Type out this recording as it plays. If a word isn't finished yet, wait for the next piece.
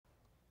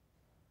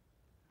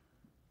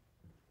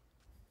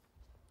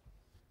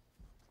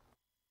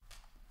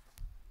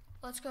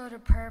Let's go to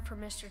prayer for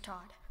Mr.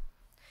 Todd.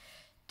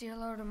 Dear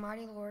Lord and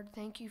mighty Lord,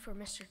 thank you for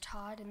Mr.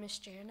 Todd and Miss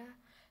Jana.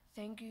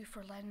 Thank you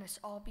for letting us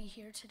all be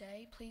here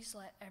today. Please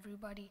let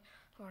everybody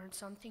learn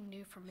something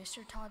new from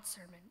Mr. Todd's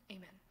sermon.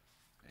 Amen.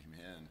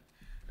 Amen.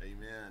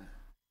 Amen.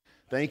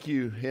 Thank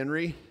you,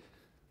 Henry.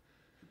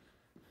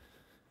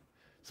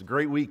 It's a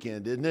great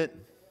weekend, isn't it?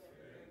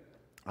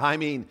 I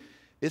mean,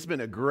 it's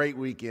been a great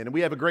weekend. And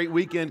we have a great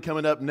weekend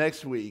coming up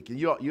next week. And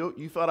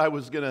you thought I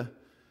was going to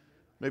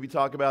maybe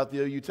talk about the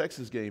OU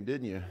Texas game,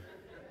 didn't you?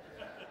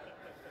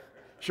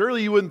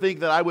 Surely you wouldn't think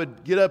that I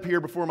would get up here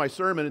before my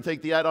sermon and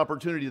take the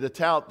opportunity to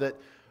tout that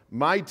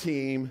my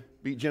team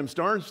beat Jim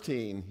Starnes'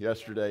 team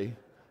yesterday,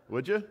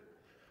 would you?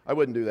 I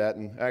wouldn't do that,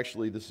 and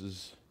actually this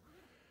is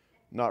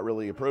not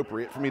really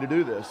appropriate for me to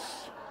do this.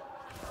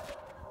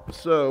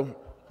 So,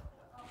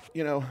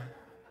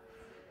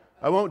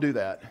 I won't do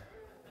that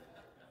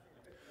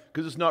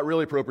because it's not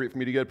really appropriate for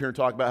me to get up here and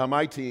talk about how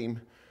my team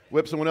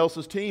whipped someone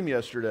else's team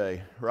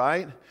yesterday,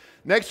 right?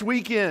 Next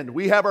weekend,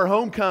 we have our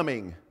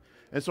homecoming.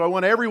 And so I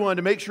want everyone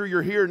to make sure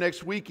you're here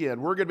next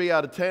weekend. We're going to be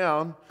out of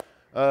town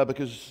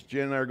because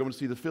Jan and I are going to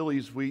see the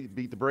Phillies. We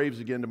beat the Braves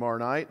again tomorrow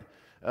night.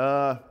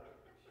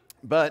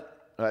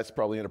 But that's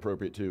probably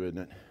inappropriate too, isn't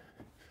it?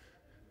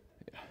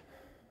 Yeah.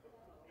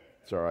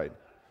 It's all right.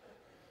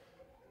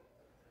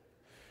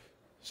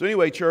 So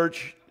anyway,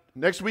 church,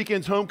 next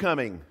weekend's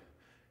homecoming.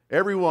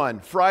 Everyone,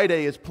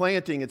 Friday is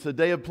planting. It's a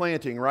day of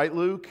planting, right,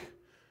 Luke?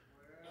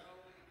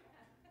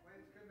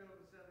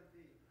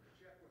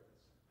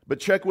 But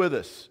check with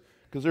us.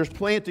 Because there's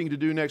planting to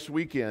do next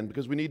weekend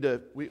because we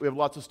have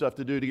lots of stuff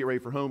to do to get ready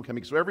for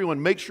homecoming. So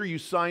everyone, make sure you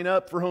sign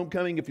up for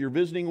homecoming. If you're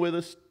visiting with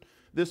us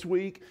this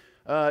week,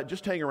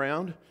 just hang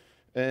around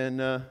and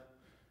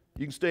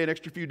you can stay an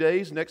extra few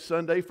days next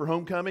Sunday for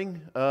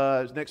homecoming.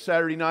 Next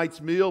Saturday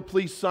night's meal.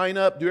 Please sign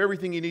up. Do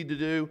everything you need to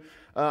do.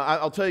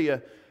 I'll tell you,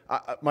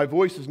 my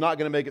voice is not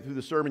going to make it through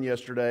the sermon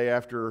yesterday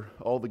after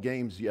all the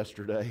games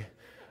yesterday.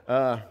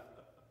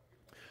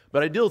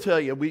 But I will tell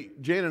you,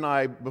 Jan and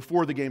I,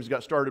 before the games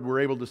got started,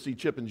 were able to see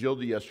Chip and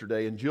Gilda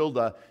yesterday. And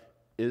Gilda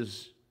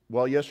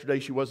while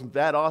yesterday she wasn't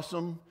that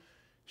awesome,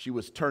 she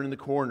was turning the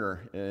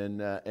corner.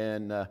 And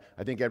I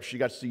think after she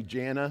got to see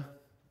Jana,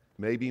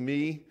 maybe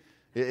me,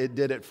 it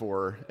did it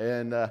for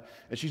her.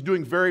 And she's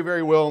doing very,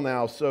 very well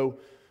now. So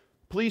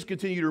please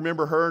continue to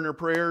remember her in her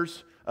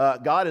prayers.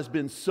 God has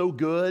been so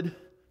good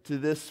to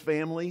this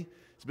family.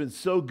 It's been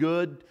so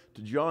good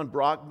to John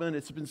Brockman.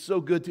 It's been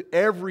so good to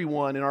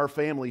everyone in our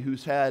family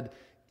who's had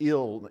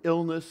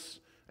illness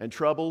and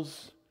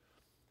troubles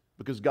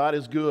because God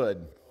is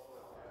good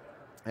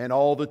and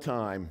all the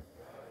time.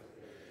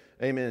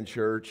 Amen,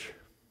 church.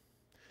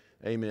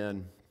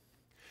 Amen.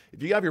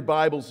 If you have your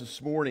Bibles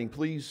this morning,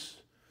 please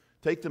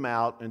take them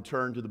out and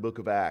turn to the book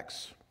of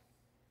Acts.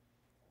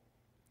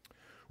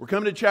 We're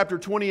coming to chapter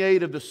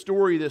 28 of the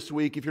story this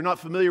week. If you're not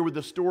familiar with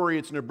the story,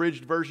 it's an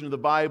abridged version of the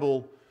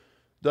Bible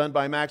done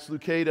by Max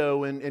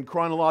Lucado in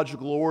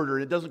chronological order.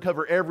 It doesn't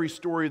cover every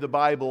story of the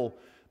Bible,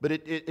 but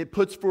it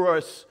puts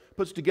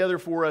together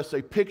for us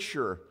a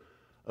picture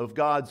of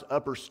God's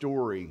upper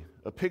story,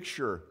 a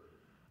picture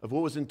of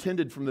what was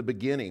intended from the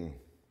beginning.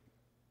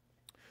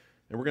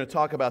 And we're going to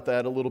talk about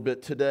that a little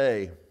bit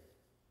today.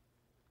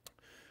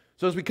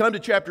 So as we come to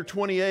chapter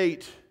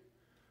 28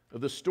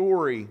 of the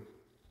story,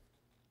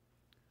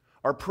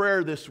 our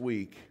prayer this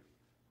week,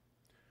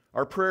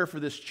 our prayer for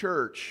this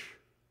church,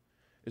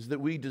 is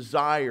that we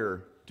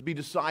desire to be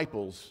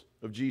disciples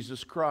of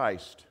Jesus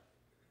Christ.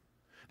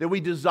 That we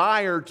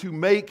desire to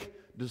make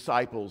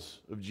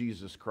disciples of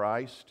Jesus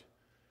Christ.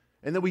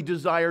 And that we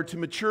desire to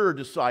mature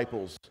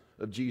disciples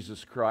of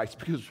Jesus Christ.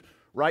 Because,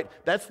 right,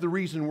 that's the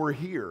reason we're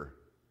here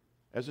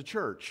as a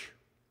church.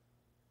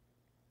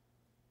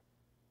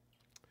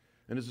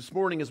 And as this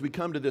morning, as we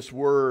come to this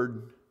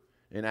word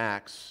in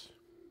Acts,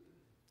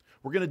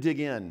 we're going to dig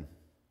in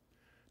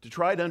to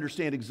try to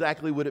understand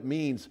exactly what it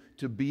means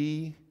to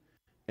be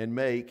and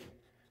make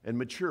and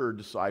mature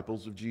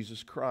disciples of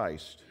Jesus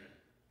Christ.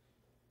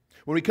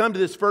 When we come to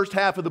this first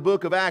half of the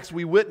book of Acts,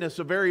 we witness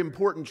a very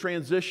important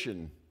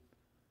transition.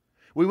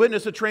 We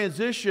witness a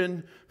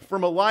transition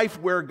from a life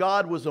where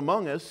God was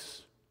among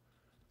us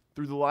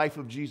through the life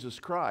of Jesus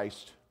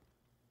Christ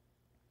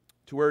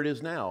to where it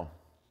is now,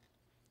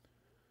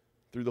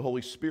 through the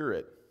Holy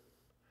Spirit,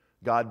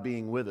 God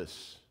being with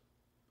us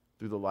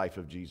through the life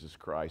of Jesus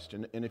Christ.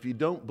 And if you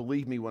don't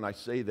believe me when I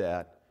say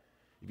that,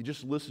 if you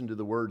just listen to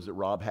the words that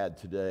Rob had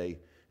today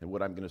and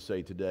what I'm going to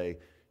say today,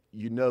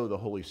 you know the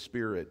Holy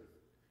Spirit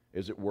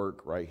is at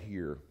work right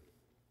here.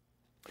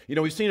 You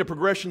know, we've seen a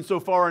progression so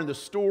far in the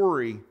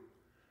story,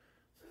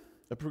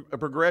 a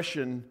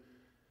progression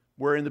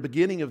where in the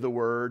beginning of the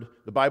Word,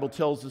 the Bible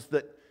tells us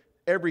that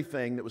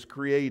everything that was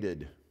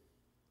created,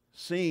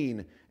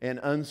 seen and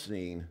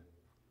unseen,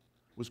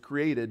 was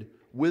created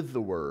with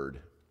the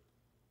Word,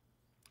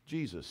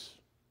 Jesus.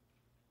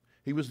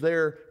 He was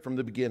there from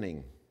the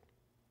beginning.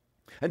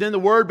 And then the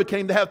Word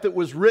became that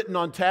was written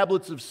on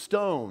tablets of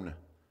stone,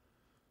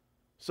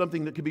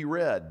 something that could be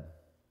read,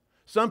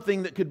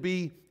 something that could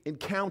be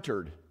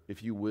encountered,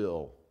 if you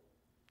will,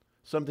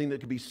 something that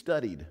could be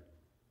studied,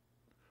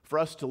 for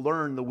us to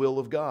learn the will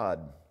of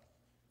God.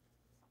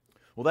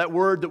 Well, that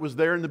word that was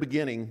there in the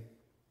beginning,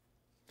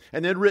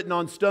 and then written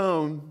on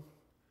stone,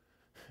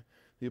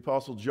 the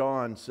Apostle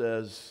John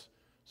says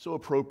so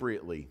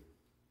appropriately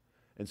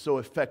and so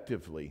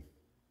effectively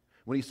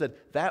when he said,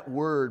 that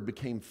word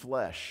became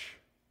flesh.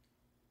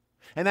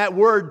 And that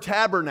word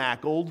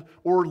tabernacled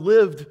or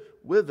lived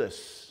with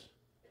us,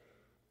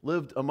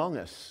 lived among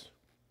us.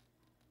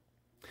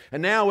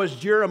 And now, as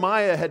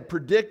Jeremiah had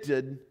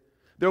predicted,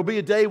 there will be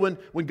a day when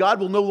God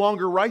will no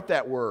longer write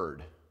that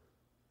word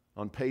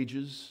on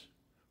pages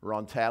or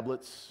on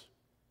tablets,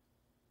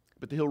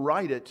 but He'll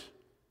write it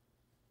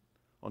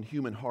on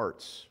human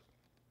hearts.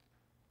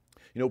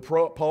 You know,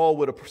 Paul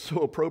would so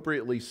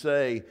appropriately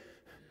say,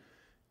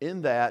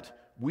 in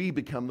that we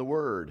become the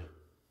Word.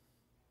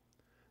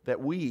 That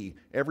we,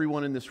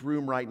 everyone in this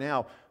room right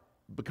now,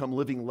 become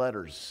living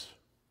letters.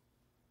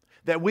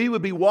 That we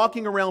would be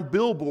walking around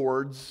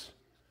billboards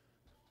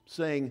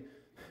saying,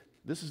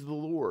 this is the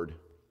Lord.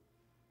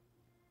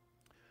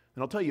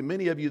 And I'll tell you,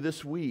 many of you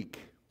this week,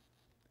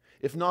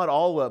 if not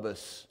all of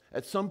us,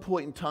 at some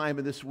point in time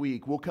in this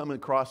week, we'll come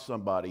across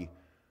somebody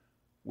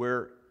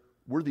where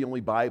we're the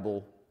only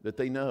Bible that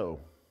they know.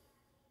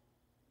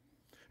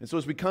 And so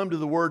as we come to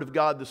the Word of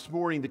God this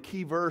morning, the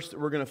key verse that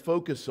we're going to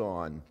focus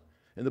on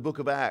in the book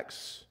of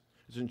Acts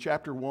is in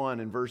chapter 1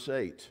 and verse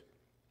 8.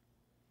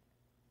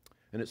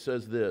 And it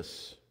says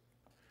this,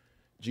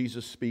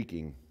 Jesus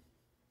speaking,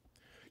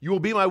 "You will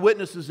be my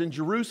witnesses in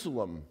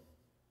Jerusalem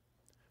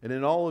and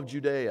in all of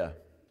Judea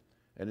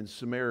and in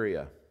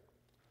Samaria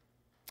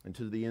and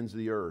to the ends of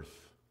the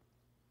earth."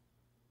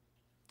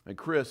 And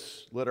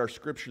Chris led our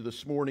scripture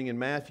this morning in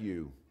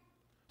Matthew,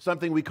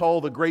 something we call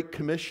the Great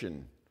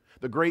Commission,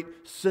 the Great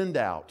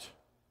Send-Out.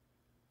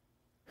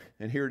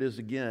 And here it is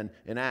again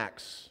in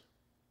Acts,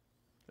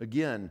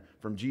 again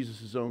from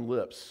Jesus' own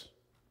lips.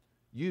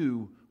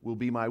 You will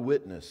be my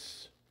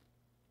witness.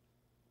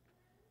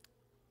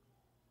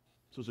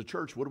 So as a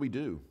church, what do we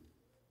do?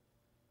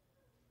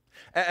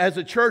 As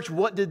a church,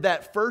 what did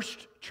that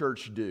first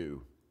church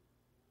do?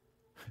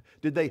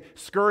 Did they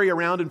scurry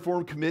around and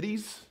form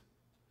committees?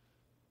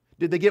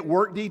 Did they get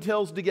work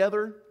details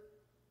together?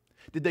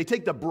 Did they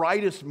take the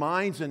brightest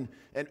minds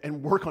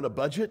and work on a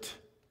budget?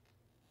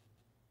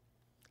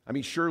 I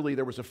mean, surely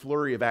there was a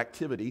flurry of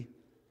activity.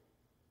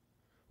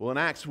 Well, in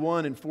Acts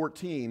 1 and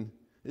 14,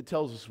 it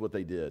tells us what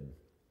they did.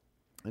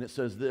 And it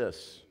says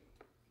this,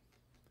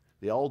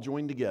 they all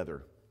joined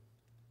together.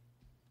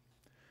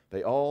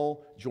 They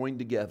all joined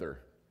together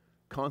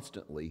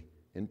constantly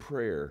in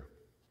prayer,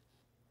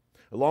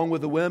 along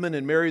with the women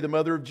and Mary, the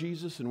mother of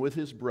Jesus, and with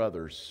his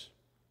brothers.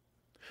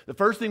 The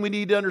first thing we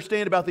need to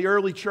understand about the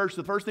early church,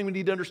 the first thing we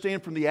need to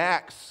understand from the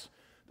Acts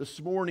this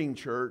morning,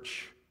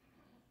 church,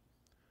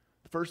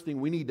 the first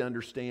thing we need to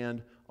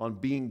understand on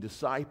being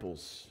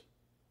disciples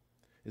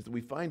is that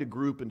we find a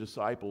group of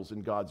disciples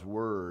in God's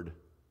Word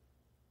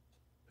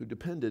who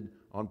depended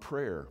on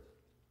prayer.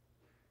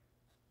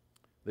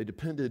 They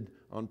depended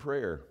on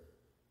prayer.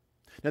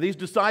 Now, these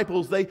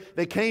disciples, they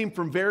came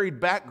from varied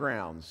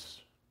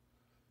backgrounds.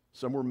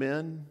 Some were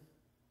men,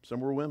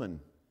 some were women.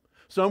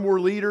 Some were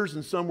leaders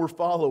and some were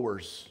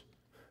followers.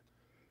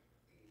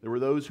 There were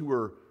those who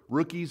were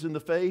rookies in the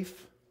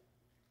faith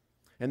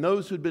and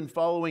those who had been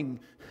following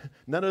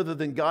none other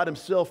than God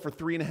Himself for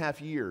 3.5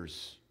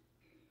 years,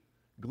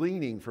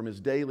 gleaning from His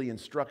daily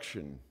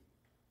instruction.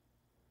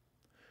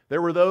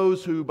 There were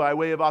those who, by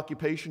way of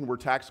occupation, were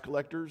tax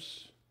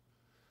collectors,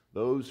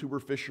 those who were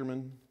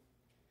fishermen.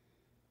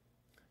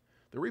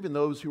 There were even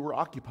those who were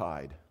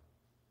occupied,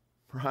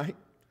 right?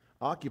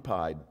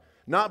 Occupied.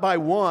 Not by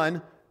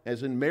one,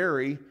 as in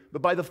Mary,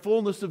 but by the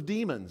fullness of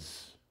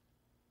demons.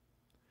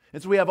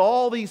 And so we have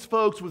all these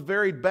folks with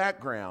varied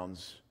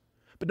backgrounds.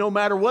 But no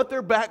matter what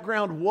their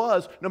background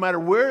was, no matter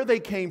where they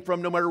came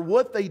from, no matter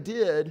what they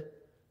did,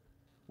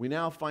 we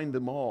now find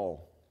them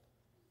all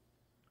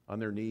on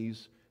their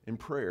knees in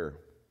prayer.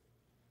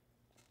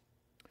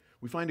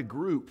 We find a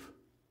group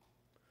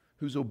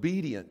who's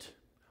obedient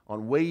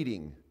on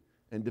waiting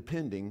and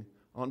depending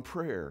on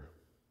prayer.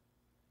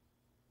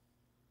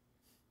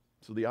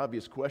 So the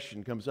obvious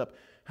question comes up,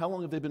 how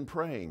long have they been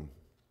praying?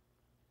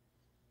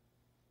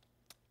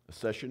 A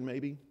session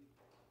maybe?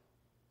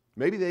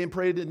 Maybe they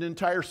prayed an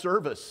entire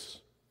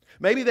service.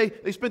 Maybe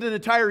they spent an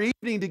entire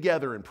evening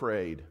together and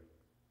prayed.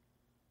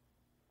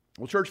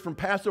 Well, church, from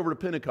Passover to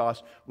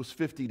Pentecost was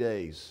 50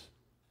 days.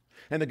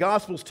 And the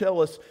Gospels tell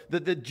us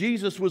that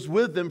Jesus was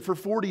with them for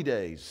 40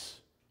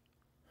 days.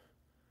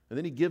 And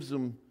then He gives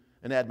them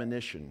an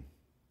admonition.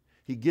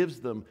 He gives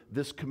them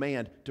this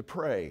command to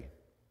pray,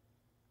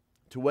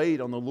 to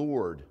wait on the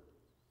Lord.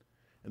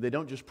 And they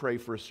don't just pray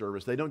for a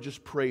service. They don't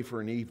just pray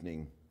for an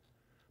evening,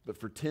 but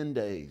for 10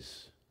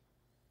 days.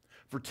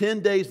 For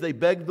 10 days they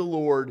begged the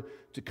Lord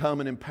to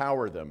come and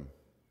empower them.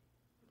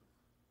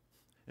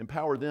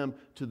 Empower them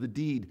to the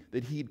deed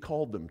that He'd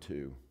called them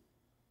to.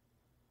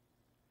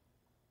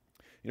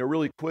 You know,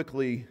 really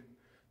quickly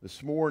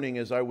this morning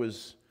as I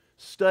was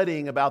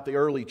studying about the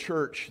early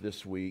church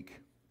this week,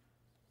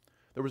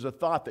 there was a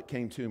thought that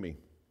came to me.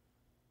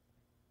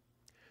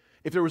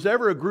 If there was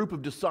ever a group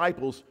of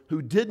disciples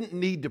who didn't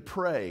need to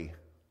pray,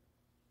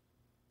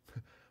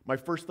 my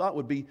first thought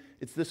would be,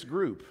 it's this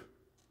group.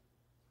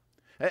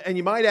 And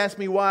you might ask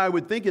me why I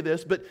would think of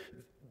this, but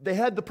they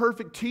had the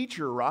perfect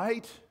teacher,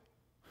 right?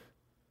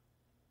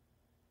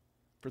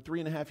 For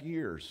 3.5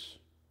 years.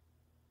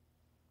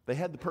 They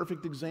had the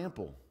perfect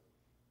example.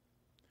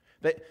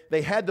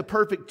 They had the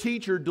perfect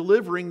teacher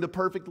delivering the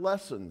perfect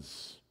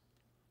lessons.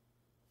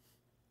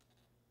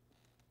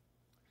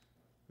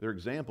 Their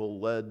example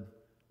led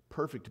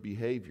perfect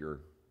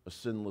behavior, a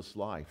sinless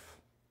life.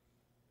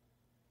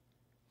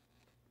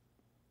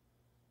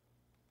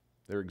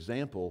 Their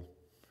example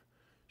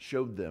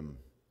showed them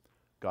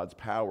God's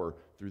power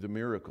through the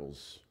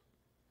miracles.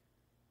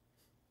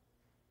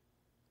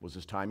 Was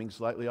his timing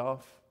slightly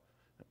off?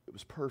 It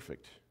was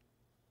perfect.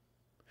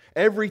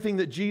 Everything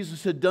that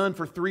Jesus had done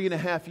for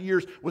 3.5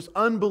 years was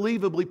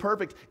unbelievably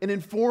perfect in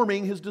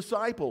informing his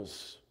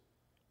disciples.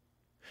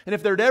 And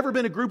if there had ever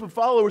been a group of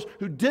followers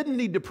who didn't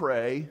need to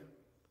pray,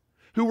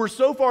 who were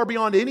so far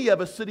beyond any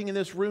of us sitting in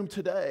this room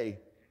today,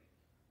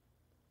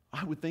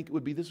 I would think it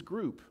would be this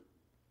group.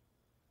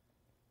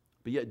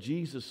 But yet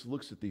Jesus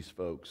looks at these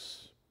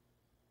folks,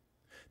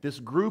 this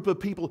group of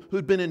people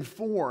who'd been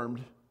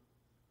informed,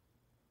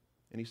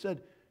 and he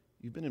said,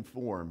 you've been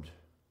informed,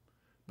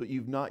 but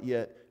you've not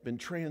yet been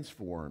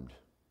transformed.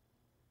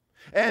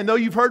 And though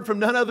you've heard from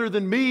none other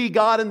than me,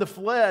 God in the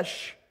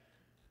flesh,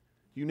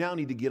 you now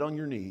need to get on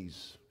your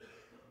knees,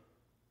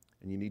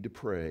 and you need to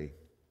pray,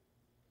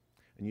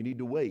 and you need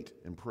to wait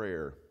in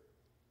prayer.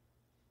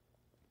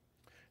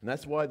 And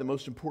that's why the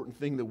most important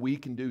thing that we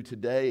can do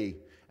today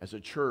as a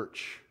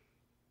church,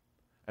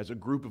 as a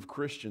group of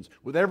Christians,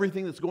 with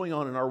everything that's going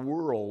on in our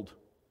world,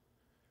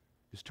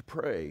 is to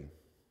pray.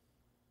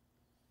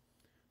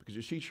 Because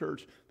you see,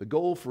 church, the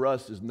goal for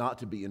us is not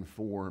to be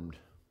informed.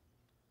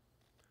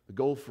 The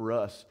goal for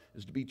us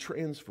is to be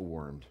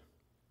transformed.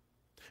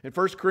 In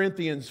 1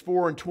 Corinthians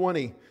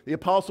 4:20, the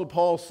Apostle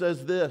Paul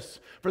says this,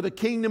 "For the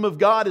kingdom of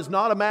God is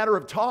not a matter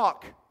of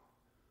talk,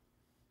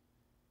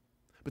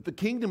 but the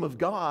kingdom of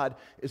God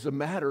is a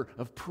matter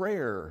of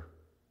prayer."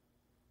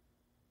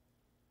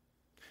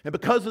 And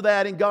because of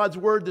that, in God's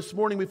Word this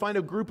morning, we find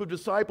a group of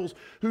disciples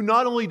who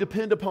not only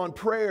depend upon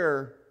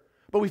prayer,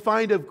 but we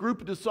find a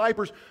group of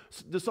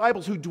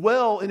disciples who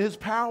dwell in His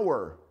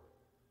power.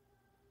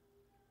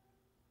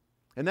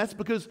 And that's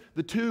because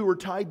the two are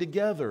tied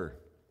together.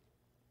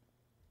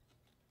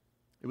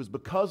 It was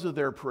because of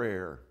their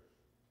prayer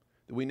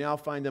that we now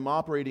find them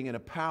operating in a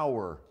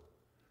power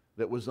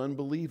that was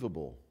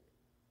unbelievable.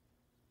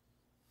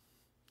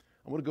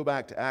 I want to go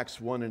back to Acts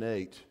 1 and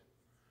 8,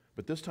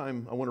 but this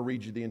time I want to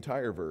read you the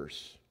entire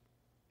verse.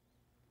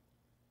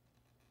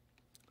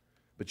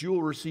 "But you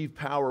will receive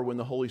power when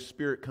the Holy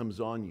Spirit comes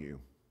on you.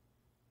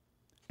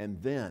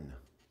 And then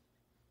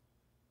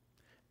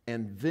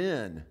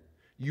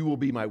you will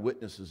be my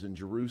witnesses in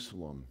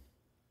Jerusalem.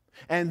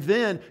 And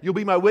then you'll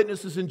be my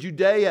witnesses in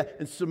Judea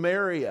and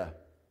Samaria."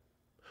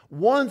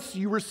 Once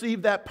you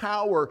receive that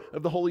power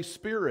of the Holy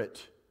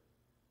Spirit,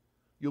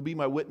 you'll be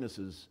my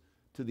witnesses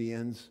to the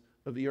ends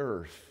of the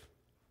earth.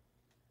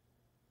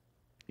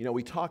 You know,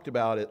 we talked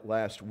about it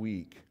last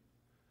week,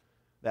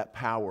 that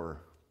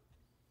power.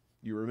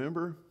 You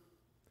remember?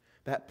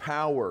 That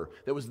power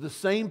that was the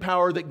same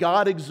power that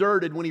God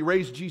exerted when He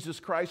raised Jesus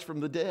Christ from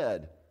the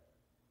dead.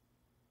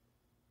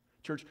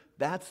 Church,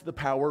 that's the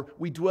power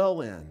we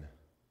dwell in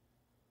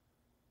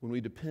when we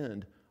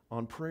depend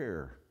on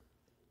prayer.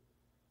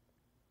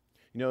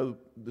 You know,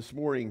 this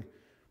morning,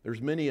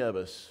 there's many of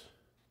us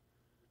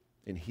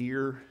in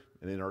here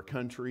and in our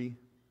country,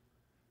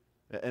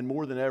 and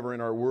more than ever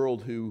in our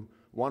world, who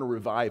want a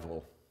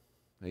revival.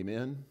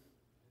 Amen?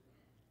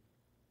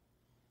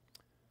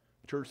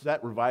 Church,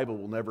 that revival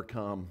will never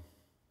come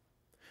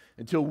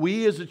until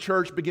we as a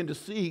church begin to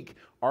seek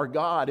our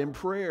God in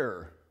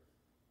prayer.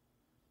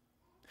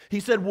 He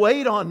said,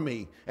 "Wait on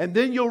me, and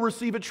then you'll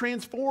receive a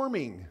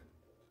transforming.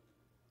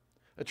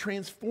 A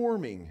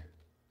transforming."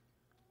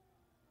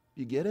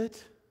 You get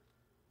it?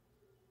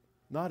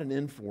 Not an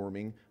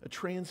informing, a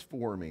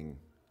transforming.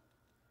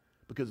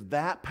 Because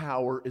that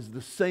power is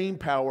the same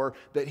power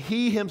that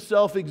He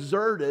Himself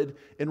exerted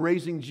in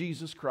raising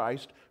Jesus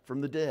Christ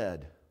from the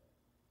dead.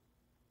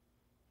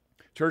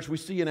 Church, we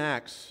see in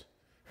Acts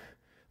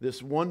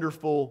this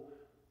wonderful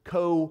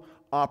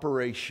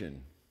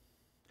cooperation.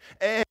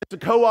 And it's a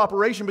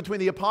cooperation between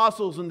the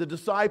apostles and the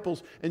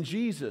disciples and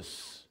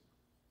Jesus.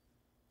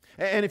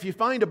 And if you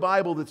find a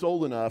Bible that's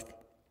old enough,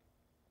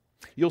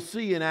 you'll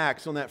see in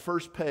Acts on that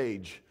first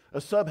page a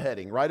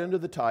subheading right under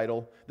the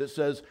title that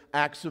says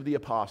Acts of the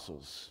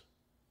Apostles.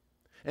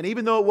 And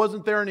even though it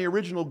wasn't there in the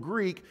original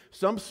Greek,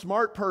 some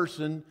smart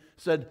person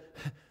said,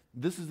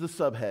 this is the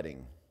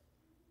subheading.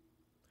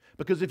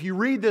 Because if you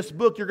read this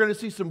book, you're going to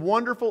see some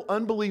wonderful,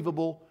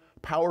 unbelievable,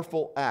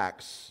 powerful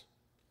acts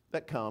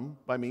that come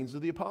by means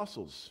of the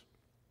apostles.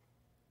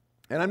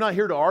 And I'm not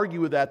here to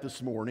argue with that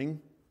this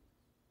morning.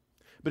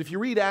 But if you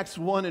read Acts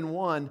 1 and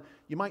 1,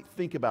 you might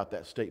think about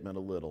that statement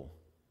a little.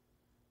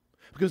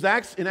 Because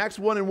in Acts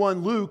 1 and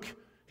 1, Luke,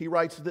 he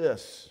writes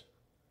this.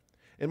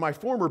 In my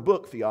former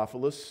book,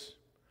 Theophilus,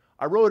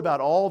 I wrote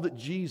about all that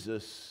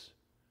Jesus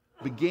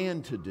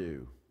began to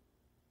do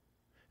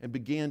and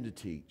began to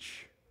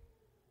teach.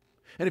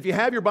 And if you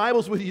have your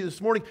Bibles with you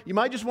this morning, you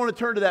might just want to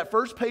turn to that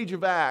first page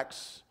of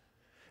Acts,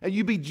 and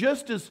you be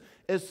just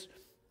as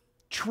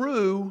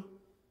true,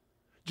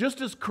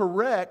 just as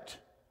correct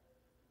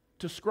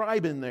to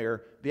scribe in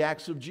there the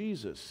acts of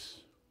Jesus.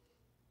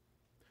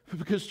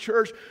 Because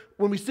church,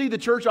 when we see the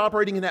church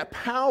operating in that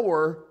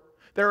power,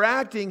 they're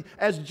acting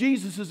as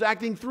Jesus is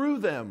acting through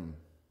them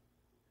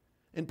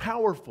in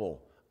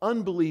powerful,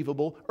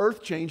 unbelievable,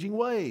 earth-changing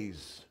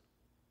ways.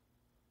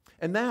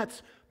 And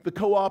that's the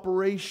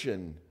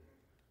cooperation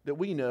that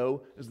we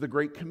know as the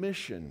Great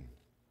Commission.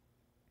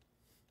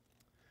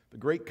 The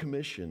Great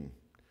Commission.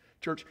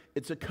 Church,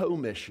 it's a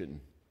co-mission.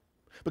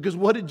 Because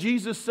what did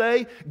Jesus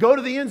say? Go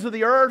to the ends of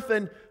the earth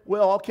and,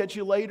 well, I'll catch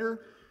you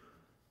later.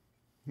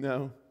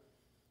 No.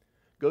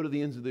 Go to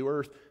the ends of the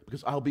earth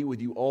because I'll be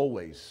with you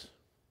always.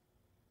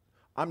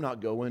 I'm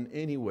not going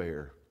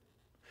anywhere.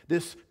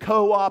 This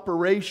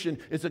cooperation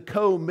is a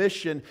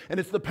co-mission, and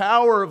it's the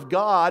power of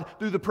God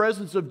through the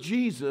presence of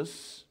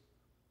Jesus,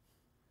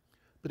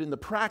 but in the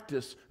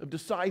practice of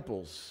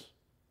disciples.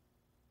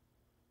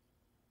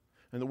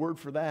 And the word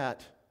for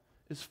that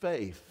is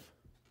faith.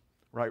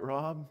 Right,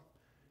 Rob?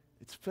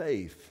 It's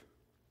faith.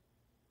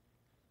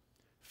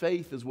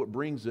 Faith is what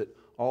brings it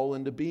all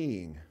into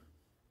being.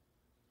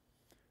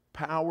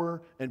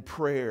 Power and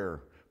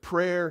prayer.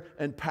 Prayer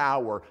and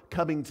power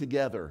coming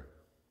together.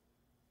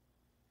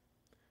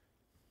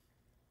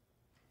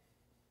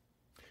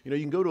 You know,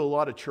 you can go to a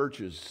lot of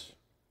churches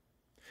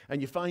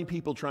and you find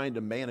people trying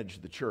to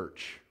manage the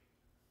church.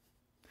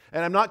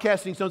 And I'm not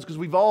casting stones because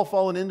we've all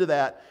fallen into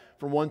that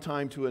from one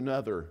time to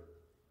another,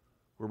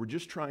 where we're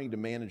just trying to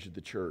manage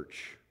the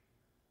church.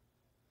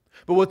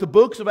 But what the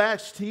books of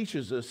Acts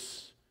teaches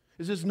us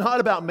is it's not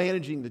about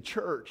managing the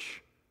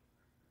church.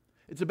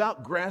 It's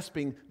about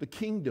grasping the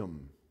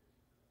kingdom.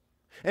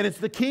 And it's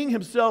the King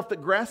himself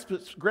that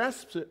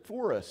grasps it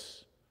for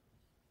us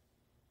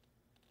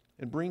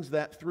and brings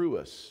that through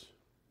us.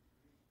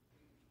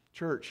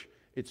 Church,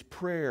 it's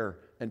prayer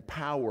and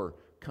power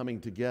coming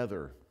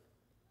together.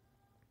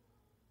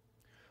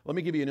 Let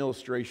me give you an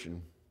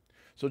illustration.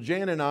 So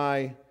Jan and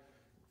I,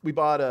 we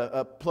bought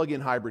a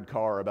plug-in hybrid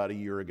car about a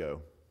year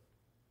ago.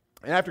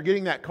 And after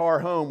getting that car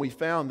home, we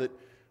found that,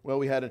 well,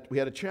 we had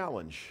a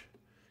challenge.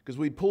 Because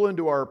we'd pull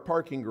into our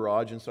parking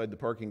garage, inside the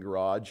parking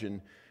garage,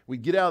 and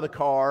we'd get out of the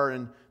car,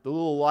 and the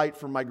little light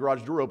from my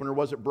garage door opener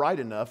wasn't bright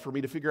enough for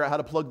me to figure out how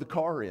to plug the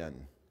car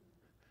in.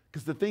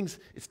 Because the thing's,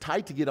 it's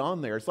tight to get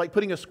on there. It's like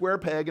putting a square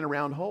peg in a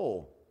round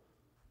hole.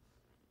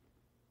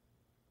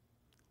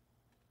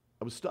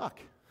 I was stuck.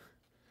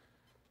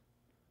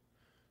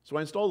 So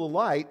I installed a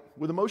light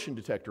with a motion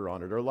detector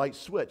on it, or a light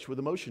switch with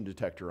a motion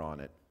detector on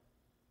it.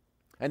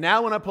 And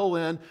now when I pull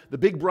in, the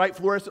big bright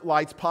fluorescent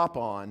lights pop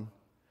on.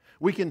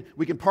 We can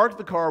park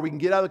the car, we can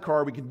get out of the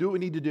car, we can do what we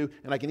need to do,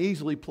 and I can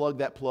easily plug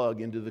that plug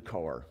into the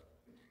car.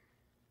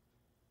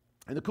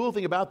 And the cool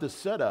thing about this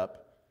setup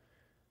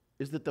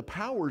is that the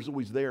power is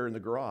always there in the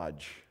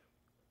garage.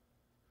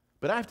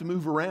 But I have to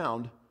move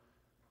around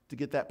to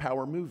get that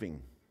power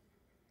moving.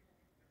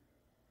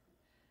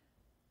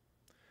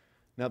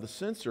 Now the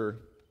sensor,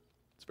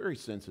 it's very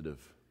sensitive.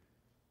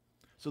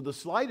 So the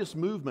slightest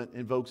movement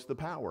invokes the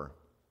power.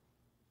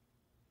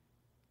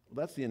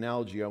 Well, that's the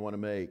analogy I want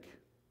to make.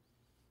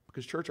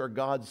 Because, church, our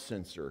God's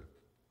sensor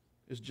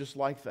is just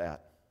like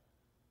that.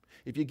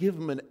 If you give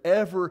him an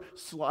ever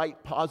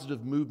slight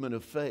positive movement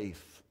of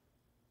faith,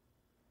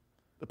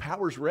 the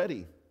power's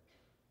ready.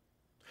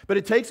 But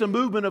it takes a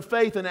movement of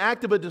faith, an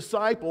act of a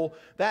disciple,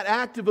 that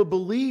act of a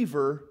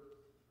believer,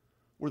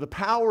 where the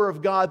power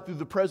of God through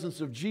the presence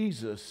of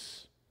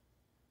Jesus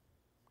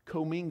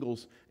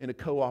commingles in a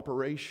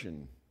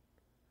cooperation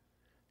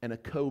and a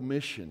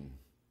commission.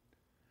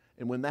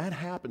 And when that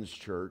happens,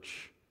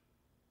 church,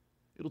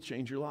 it'll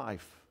change your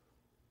life.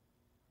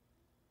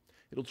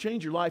 It'll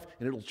change your life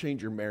and it'll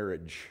change your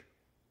marriage.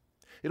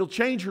 It'll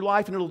change your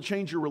life and it'll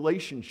change your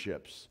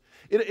relationships.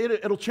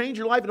 It'll change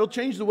your life and it'll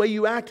change the way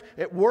you act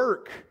at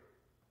work.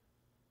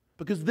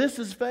 Because this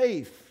is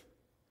faith.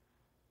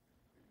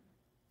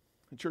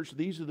 And church,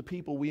 these are the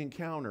people we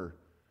encounter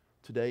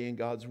today in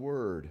God's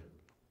Word.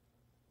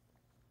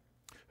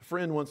 A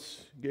friend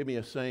once gave me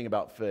a saying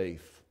about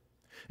faith.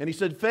 And he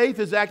said, faith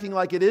is acting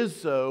like it is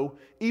so,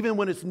 even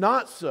when it's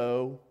not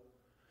so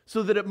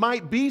that it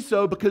might be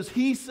so because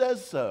he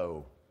says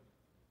so.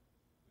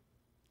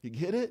 You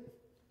get it?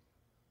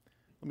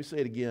 Let me say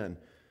it again.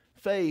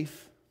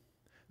 Faith,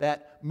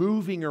 that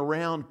moving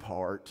around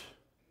part,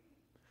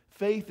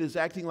 faith is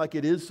acting like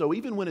it is so,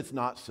 even when it's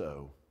not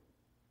so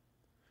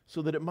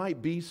that it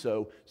might be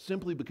so,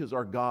 simply because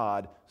our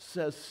God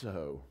says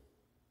so.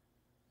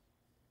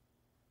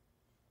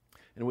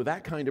 And with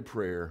that kind of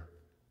prayer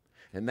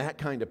and that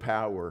kind of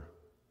power,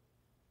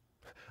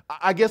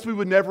 I guess we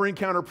would never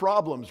encounter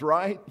problems,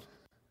 right?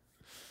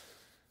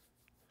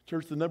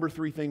 Church, the number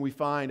 3 thing we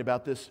find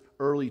about this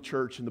early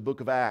church in the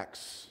book of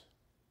Acts,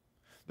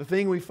 the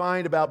thing we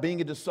find about being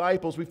a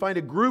disciple, we find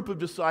a group of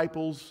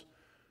disciples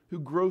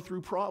who grow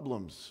through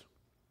problems.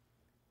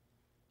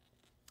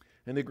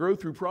 And they grow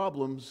through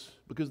problems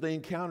because they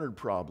encountered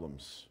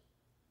problems.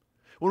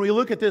 When we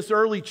look at this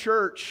early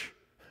church,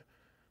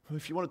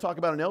 if you want to talk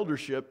about an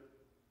eldership,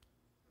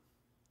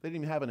 they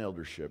didn't even have an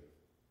eldership.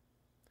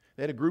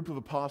 They had a group of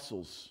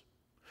apostles.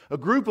 A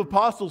group of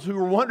apostles who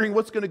were wondering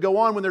what's going to go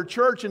on when their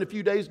church in a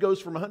few days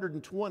goes from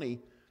 120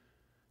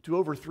 to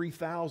over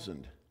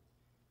 3,000.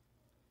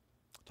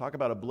 Talk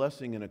about a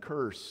blessing and a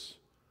curse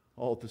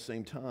all at the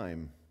same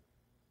time.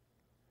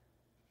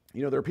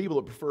 You know, there are people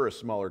that prefer a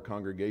smaller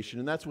congregation,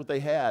 and that's what they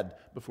had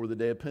before the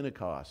day of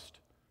Pentecost.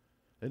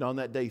 And on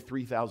that day,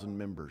 3,000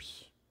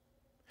 members.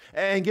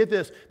 And get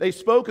this, they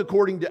spoke,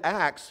 according to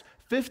Acts,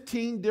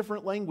 15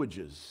 different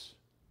languages.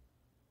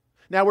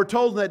 Now, we're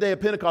told in that day of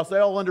Pentecost, they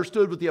all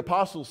understood what the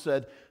apostles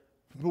said,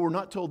 but we're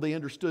not told they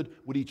understood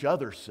what each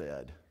other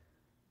said.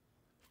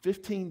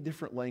 15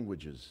 different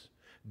languages,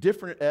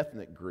 different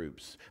ethnic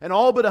groups, and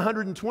all but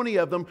 120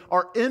 of them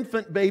are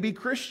infant baby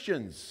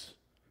Christians.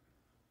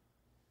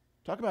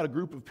 Talk about a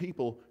group of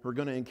people who are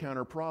going to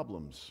encounter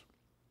problems.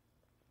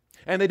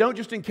 And they don't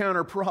just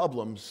encounter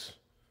problems,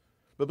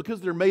 but because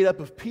they're made up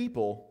of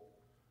people,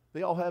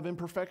 they all have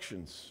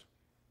imperfections.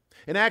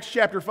 In Acts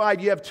chapter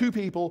 5, you have 2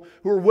 people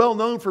who are well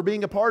known for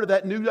being a part of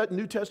that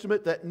New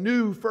Testament, that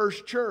new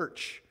first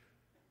church,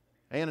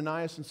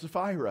 Ananias and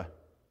Sapphira,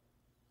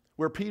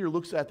 where Peter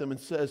looks at them and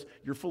says,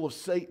 "You're full of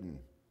Satan."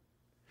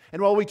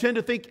 And while we tend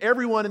to think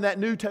everyone in that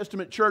New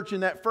Testament church,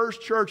 in that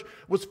first church,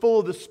 was full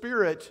of the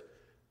Spirit,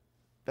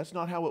 that's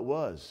not how it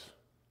was.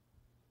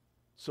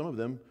 Some of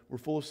them were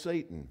full of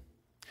Satan.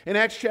 In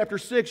Acts chapter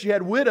 6, you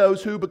had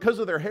widows who, because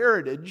of their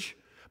heritage,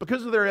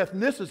 because of their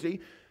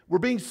ethnicity, were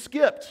being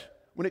skipped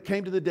when it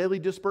came to the daily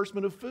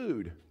disbursement of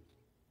food.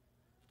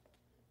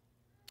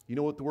 You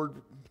know what the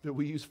word that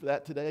we use for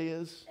that today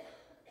is?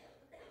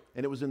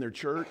 And it was in their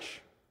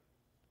church?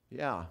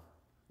 Yeah,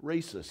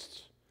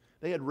 racists.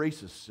 They had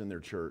racists in their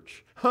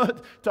church.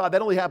 Todd,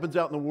 that only happens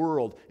out in the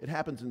world. It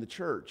happens in the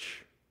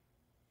church.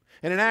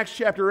 And in Acts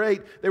chapter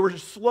 8, they were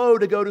slow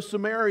to go to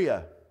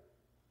Samaria.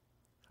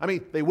 I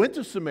mean, they went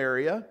to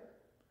Samaria,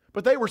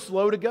 but they were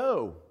slow to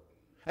go.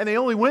 And they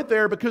only went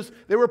there because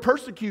they were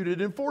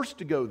persecuted and forced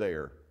to go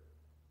there.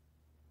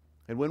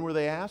 And when were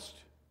they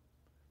asked?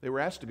 They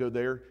were asked to go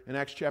there in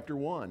Acts chapter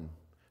 1,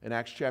 and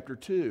Acts chapter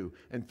 2,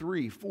 and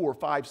 3, 4,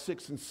 5,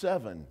 6, and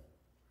 7.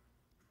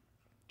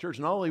 Church,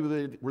 not only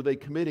were they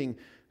committing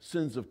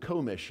sins of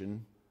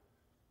commission,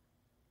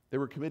 they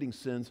were committing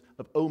sins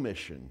of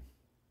omission.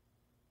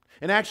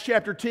 In Acts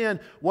chapter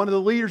 10, one of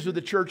the leaders of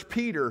the church,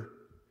 Peter,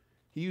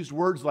 he used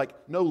words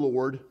like, "No,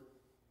 Lord,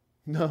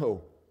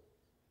 no."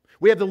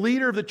 We have the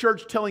leader of the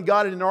church telling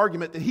God in an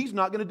argument that he's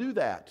not going to do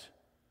that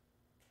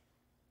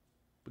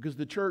because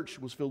the church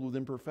was filled with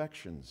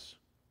imperfections.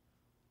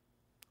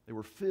 They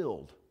were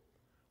filled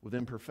with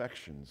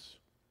imperfections.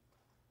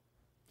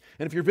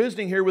 And if you're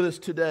visiting here with us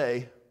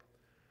today,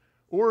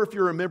 or if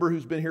you're a member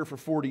who's been here for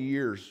 40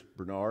 years,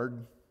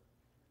 Bernard,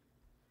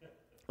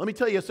 let me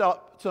tell you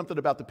something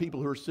about the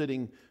people who are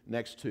sitting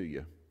next to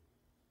you.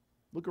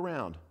 Look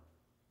around.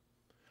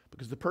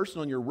 Because the person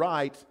on your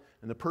right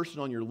and the person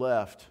on your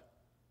left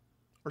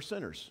are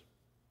sinners.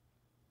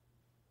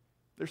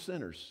 They're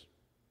sinners.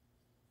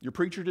 Your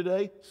preacher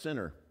today,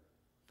 sinner.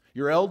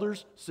 Your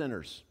elders,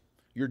 sinners.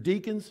 Your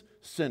deacons,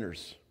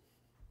 sinners.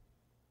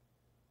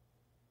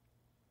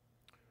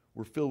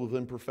 We're filled with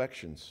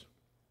imperfections.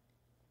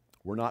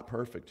 We're not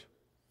perfect.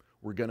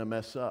 We're going to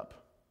mess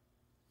up.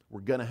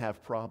 We're going to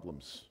have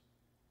problems.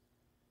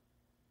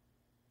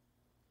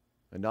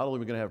 And not only are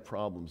we going to have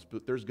problems,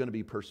 but there's going to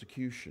be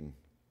persecution.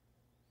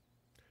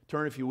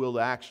 Turn, if you will, to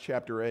Acts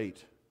chapter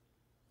 8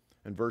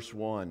 and verse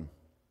 1.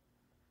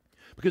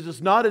 Because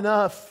it's not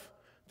enough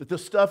that the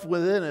stuff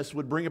within us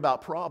would bring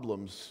about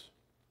problems,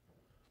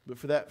 but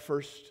for that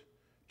first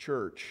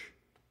church,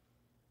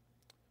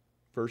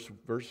 verse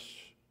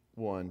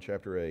 1,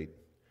 chapter 8.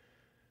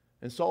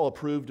 And Saul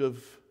approved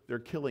of their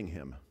killing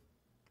him,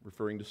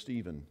 referring to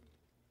Stephen.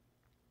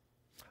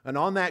 And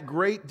on that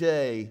great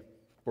day,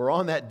 or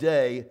on that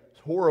day,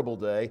 horrible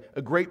day,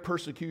 a great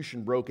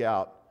persecution broke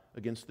out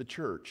against the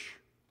church.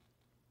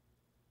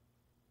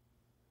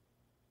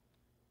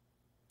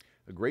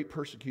 A great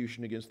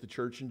persecution against the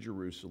church in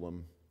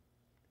Jerusalem,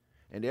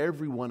 and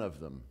every one of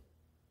them,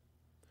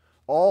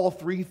 all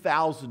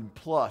 3,000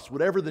 plus,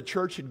 whatever the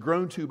church had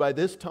grown to by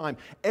this time,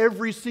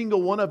 every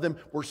single one of them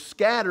were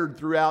scattered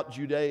throughout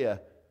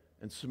Judea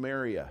and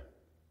Samaria.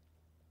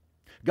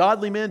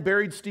 Godly men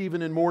buried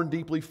Stephen and mourned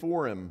deeply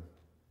for him.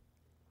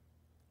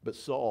 But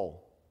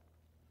Saul,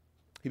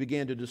 he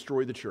began to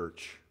destroy the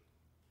church.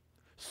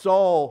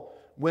 Saul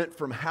went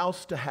from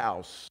house to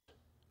house,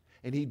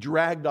 and he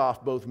dragged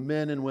off both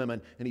men and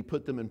women, and he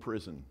put them in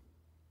prison.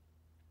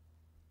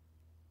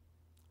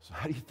 So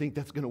how do you think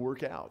that's going to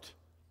work out?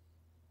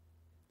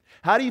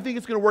 How do you think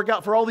it's going to work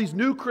out for all these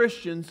new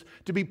Christians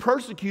to be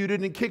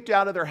persecuted and kicked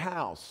out of their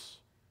house?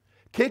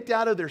 kicked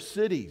out of their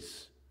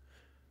cities,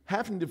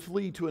 having to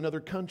flee to another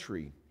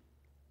country.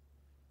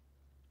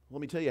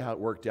 Let me tell you how it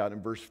worked out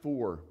in verse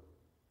 4.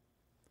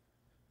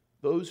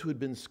 Those who had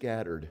been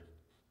scattered,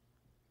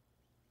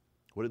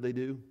 what did they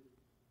do?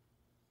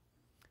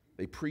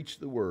 They preached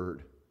the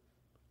word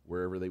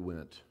wherever they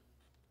went.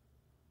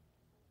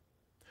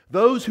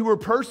 Those who were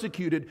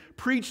persecuted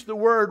preached the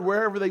word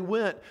wherever they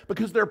went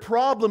because their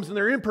problems and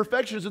their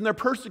imperfections and their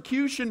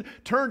persecution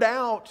turned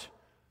out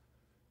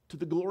to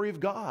the glory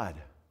of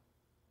God.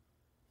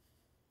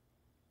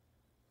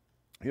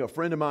 You know, a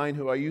friend of mine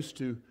who I used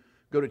to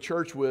go to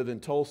church with in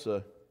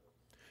Tulsa,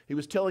 he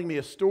was telling me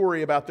a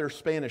story about their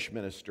Spanish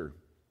minister.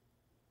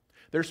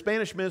 Their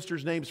Spanish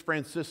minister's name's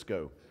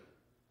Francisco.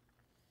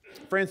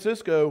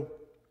 Francisco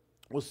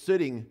was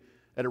sitting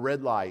at a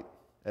red light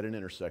at an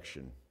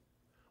intersection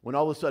when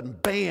all of a sudden,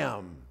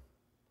 bam,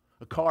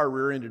 a car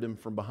rear-ended him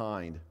from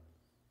behind.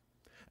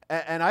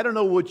 And I don't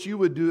know what you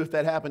would do if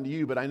that happened to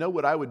you, but I know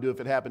what I would do if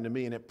it happened to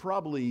me, and it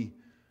probably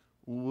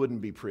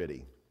wouldn't be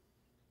pretty.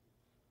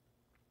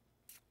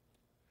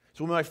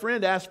 So when my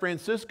friend asked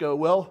Francisco,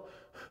 well,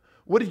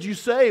 what did you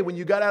say when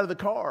you got out of the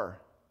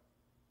car?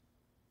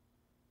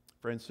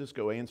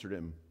 Francisco answered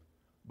him,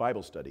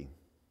 Bible study.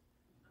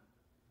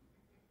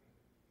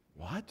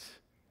 What?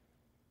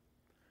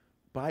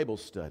 Bible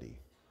study.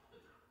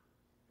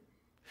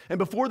 And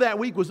before that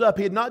week was up,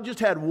 he had not just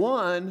had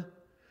one,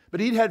 but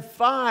he'd had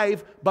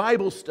 5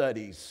 Bible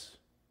studies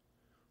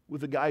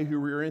with the guy who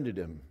rear-ended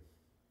him.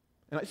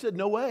 And I said,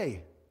 no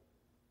way.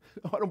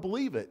 I don't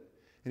believe it.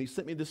 And he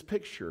sent me this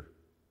picture.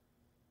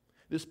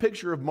 This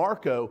picture of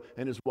Marco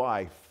and his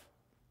wife,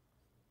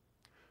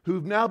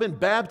 who've now been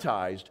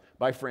baptized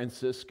by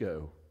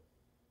Francisco.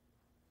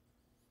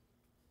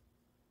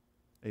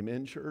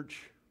 Amen,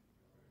 church?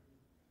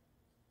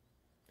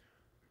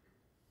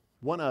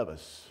 One of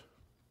us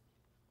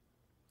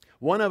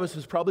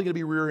is probably going to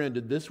be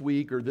rear-ended this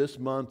week or this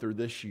month or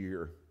this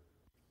year,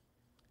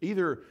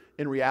 either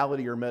in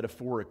reality or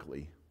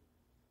metaphorically.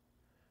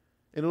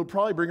 And it'll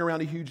probably bring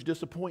around a huge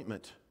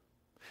disappointment.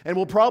 And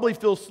we'll probably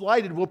feel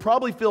slighted. We'll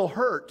probably feel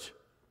hurt.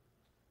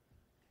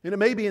 And it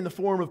may be in the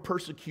form of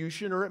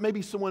persecution, or it may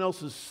be someone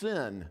else's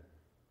sin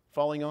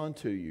falling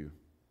onto you.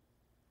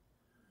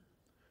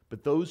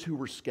 But those who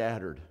were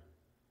scattered,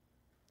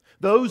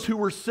 those who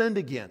were sinned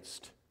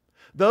against,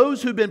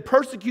 those who'd been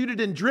persecuted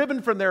and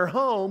driven from their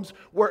homes,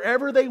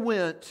 wherever they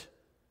went,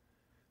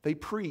 they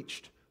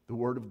preached the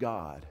Word of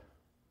God.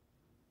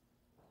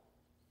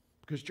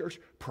 Because, church,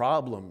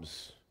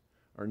 problems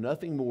are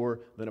nothing more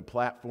than a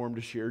platform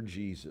to share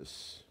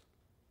Jesus.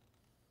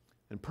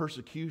 And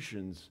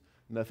persecutions,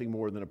 nothing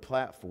more than a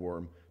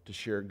platform to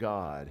share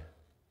God.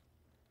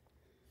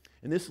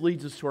 And this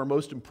leads us to our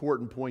most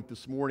important point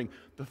this morning,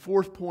 the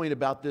 4th point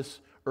about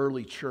this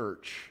early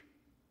church.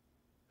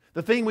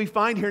 The thing we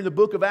find here in the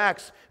book of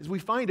Acts is we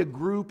find a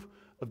group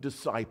of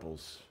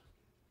disciples,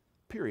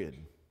 period.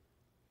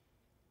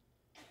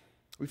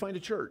 We find a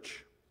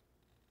church.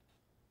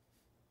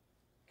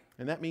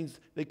 And that means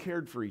they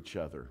cared for each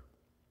other.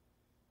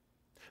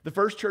 The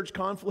first church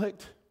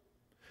conflict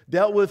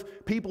dealt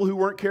with people who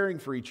weren't caring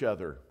for each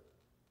other.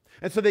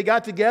 And so they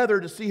got together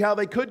to see how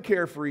they could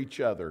care for each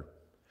other.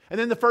 And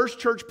then the first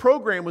church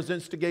program was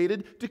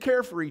instigated to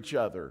care for each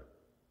other.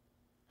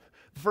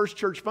 The first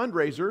church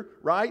fundraiser,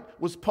 right,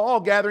 was Paul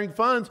gathering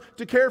funds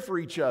to care for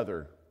each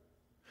other.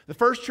 The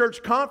first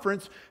church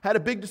conference had a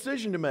big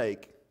decision to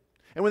make.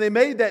 And when they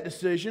made that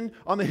decision,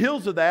 on the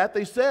heels of that,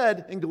 they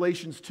said in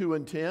Galatians 2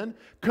 and 10,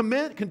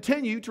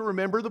 continue to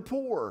remember the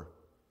poor.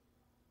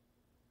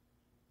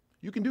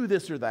 You can do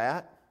this or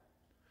that,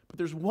 but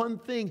there's one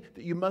thing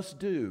that you must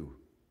do.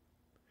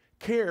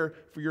 Care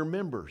for your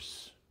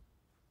members.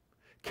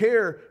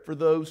 Care for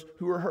those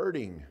who are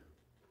hurting.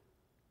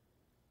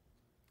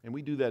 And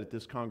we do that at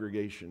this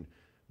congregation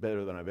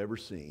better than I've ever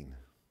seen.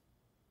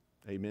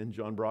 Amen,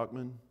 John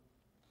Brockman?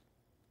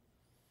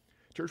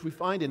 Church, we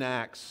find in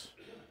Acts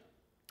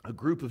a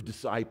group of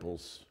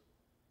disciples.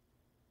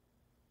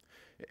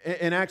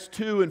 In Acts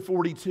 2 and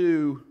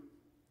 42,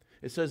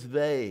 it says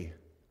they.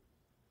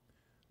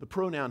 The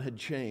pronoun had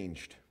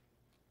changed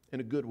in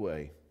a good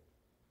way.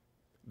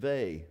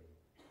 They.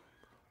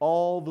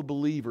 All the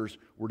believers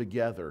were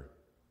together.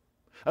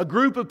 A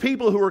group of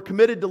people who were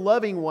committed to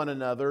loving one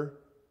another,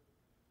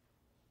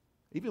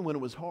 even when it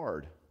was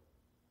hard.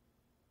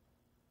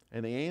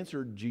 And they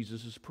answered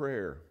Jesus'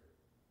 prayer.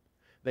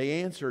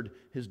 They answered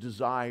his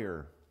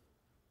desire.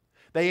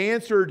 They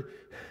answered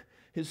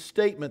his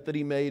statement that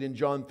he made in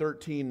John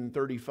 13 and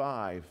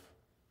 35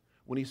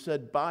 when he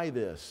said, by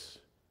this,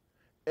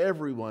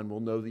 everyone will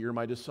know that you're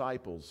my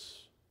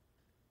disciples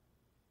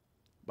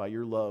by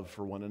your love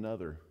for one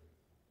another.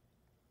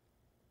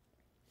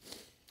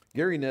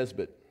 Gary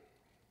Nesbitt,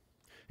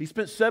 he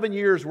spent 7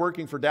 years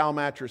working for Dow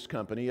Mattress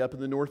Company up in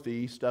the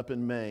Northeast, up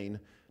in Maine,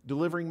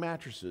 delivering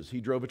mattresses. He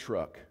drove a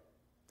truck.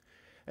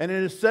 And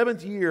in his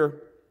 7th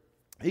year,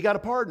 he got a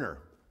partner,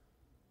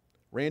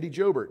 Randy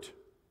Jobert.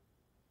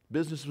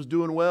 Business was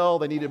doing well.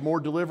 They needed more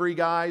delivery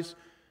guys.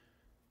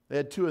 They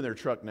had 2 in their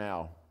truck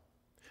now.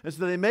 And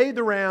so they made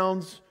the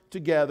rounds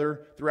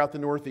together throughout the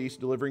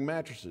Northeast delivering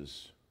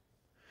mattresses.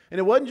 And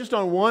it wasn't just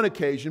on one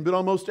occasion, but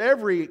almost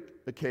every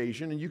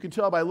occasion, and you can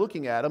tell by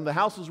looking at them, the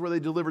houses where they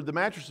delivered the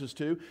mattresses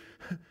to,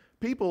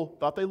 people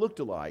thought they looked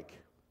alike.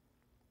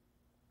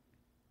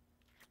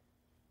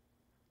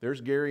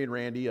 There's Gary and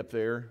Randy up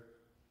there.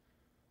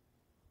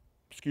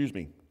 Excuse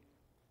me.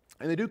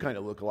 And they do kind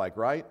of look alike,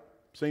 right?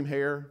 Same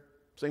hair,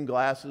 same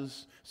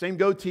glasses, same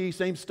goatee,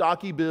 same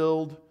stocky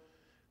build.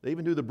 They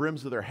even do the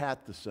brims of their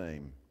hat the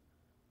same.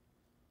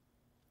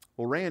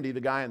 Well, Randy,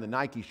 the guy in the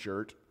Nike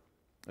shirt,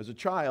 as a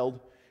child,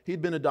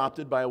 he'd been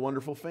adopted by a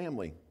wonderful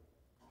family.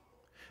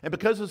 And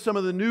because of some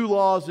of the new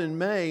laws in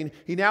Maine,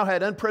 he now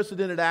had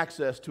unprecedented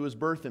access to his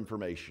birth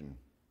information.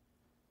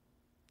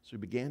 So he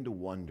began to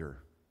wonder.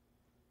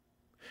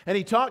 And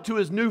he talked to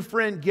his new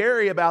friend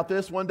Gary about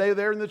this one day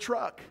there in the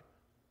truck.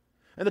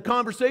 And the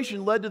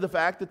conversation led to the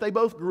fact that they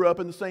both grew up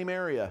in the same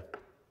area.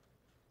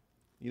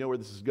 You know where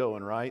this is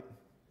going, right?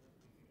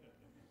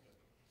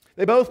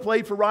 They both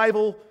played for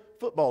rival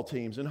football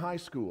teams in high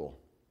school.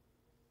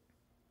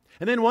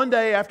 And then one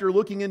day, after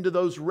looking into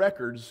those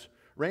records,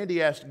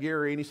 Randy asked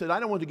Gary, and he said, I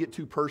don't want to get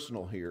too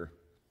personal here.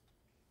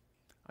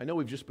 I know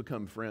we've just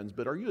become friends,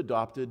 but are you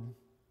adopted?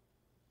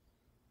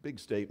 Big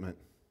statement.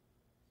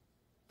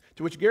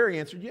 To which Gary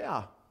answered,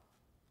 yeah.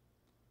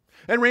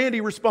 And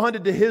Randy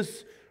responded to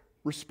his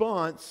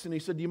response, and he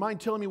said, do you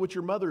mind telling me what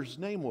your mother's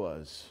name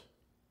was?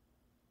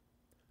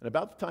 And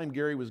about the time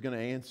Gary was going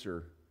to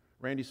answer,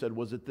 Randy said,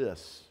 was it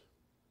this?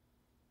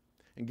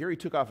 And Gary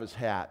took off his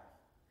hat,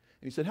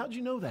 and he said, how'd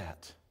you know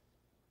that?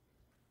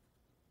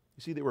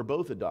 You see, they were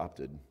both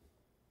adopted.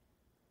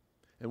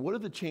 And what are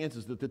the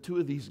chances that the two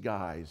of these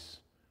guys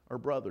are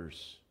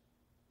brothers?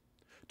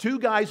 Two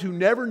guys who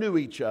never knew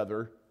each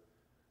other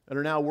and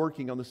are now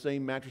working on the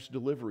same mattress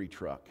delivery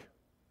truck.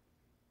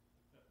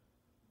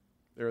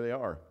 There they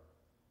are.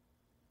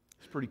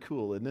 It's pretty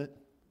cool, isn't it?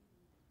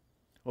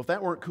 Well, if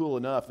that weren't cool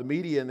enough, the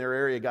media in their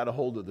area got a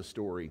hold of the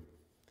story.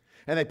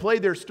 And they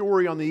played their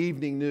story on the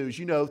evening news.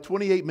 You know,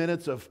 28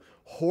 minutes of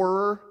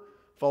horror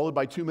followed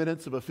by 2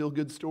 minutes of a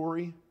feel-good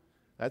story.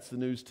 That's the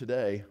news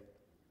today.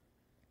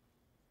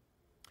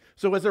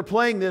 So as they're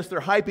playing this,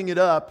 they're hyping it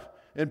up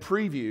in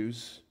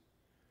previews.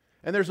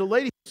 And there's a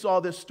lady who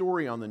saw this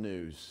story on the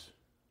news.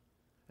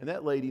 And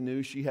that lady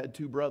knew she had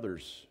two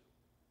brothers.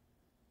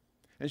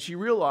 And she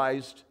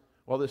realized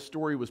while this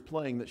story was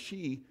playing that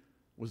she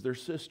was their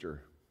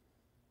sister.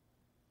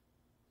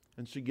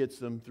 And she gets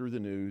them through the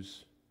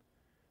news,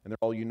 and they're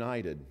all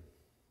united.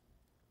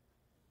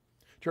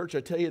 Church,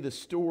 I tell you this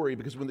story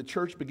because when the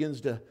church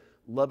begins to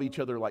love each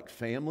other like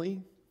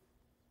family,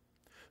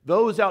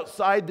 those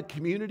outside the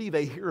community,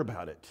 they hear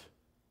about it.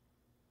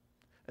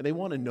 And they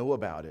want to know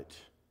about it.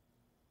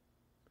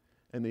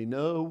 And they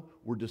know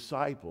we're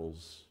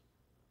disciples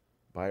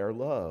by our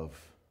love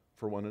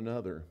for one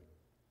another.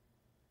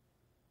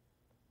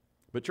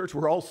 But church,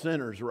 we're all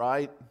sinners,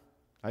 right?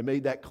 I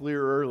made that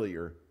clear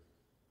earlier.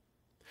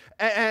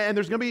 And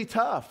there's going to be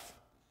tough.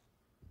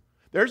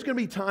 There's going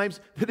to be times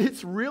that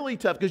it's really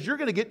tough because you're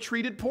going to get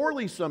treated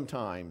poorly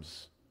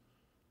sometimes.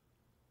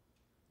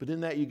 But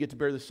in that, you get to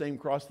bear the same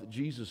cross that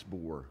Jesus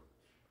bore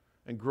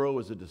and grow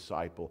as a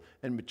disciple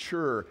and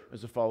mature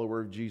as a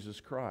follower of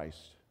Jesus Christ.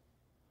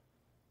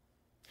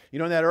 You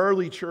know, in that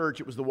early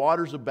church, it was the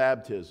waters of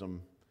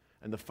baptism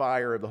and the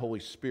fire of the Holy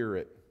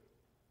Spirit.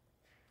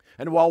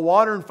 And while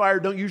water and fire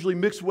don't usually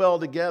mix well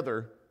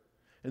together,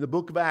 in the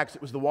book of Acts,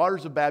 it was the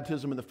waters of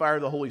baptism and the fire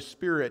of the Holy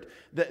Spirit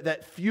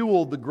that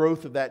fueled the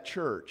growth of that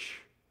church.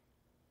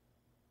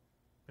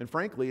 And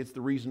frankly, it's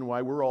the reason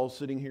why we're all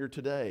sitting here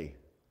today,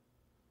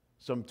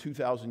 some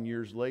 2,000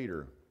 years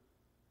later.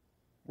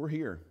 We're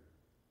here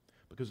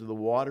because of the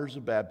waters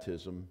of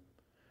baptism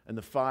and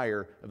the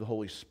fire of the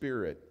Holy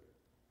Spirit.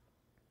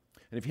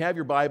 And if you have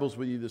your Bibles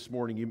with you this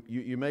morning,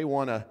 you may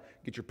want to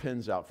get your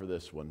pens out for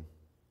this one.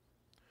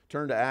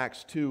 Turn to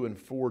Acts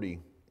 2:40.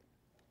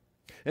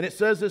 And it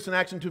says this in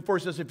Acts 2:40.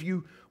 It says, if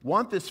you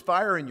want this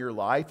fire in your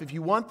life, if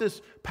you want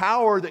this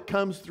power that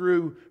comes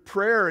through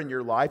prayer in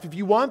your life, if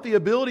you want the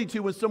ability to,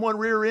 when someone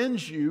rear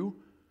ends you,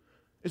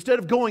 instead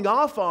of going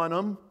off on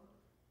them,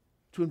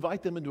 to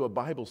invite them into a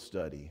Bible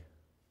study.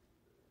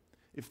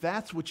 If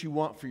that's what you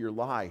want for your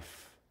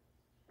life,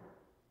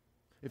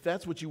 if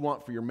that's what you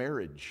want for your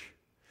marriage,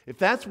 if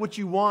that's what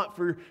you want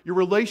for your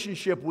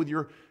relationship with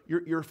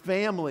your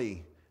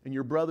family and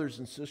your brothers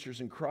and sisters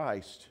in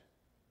Christ,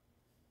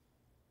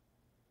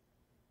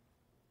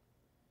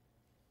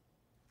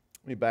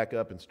 let me back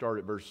up and start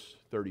at verse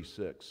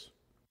 36.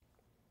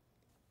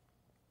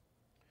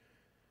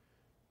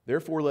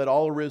 Therefore, let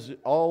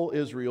all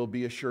Israel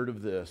be assured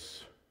of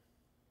this.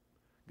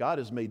 God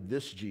has made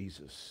this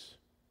Jesus,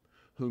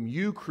 whom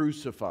you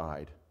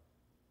crucified,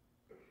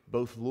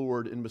 both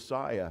Lord and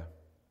Messiah.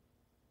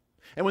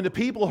 And when the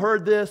people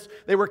heard this,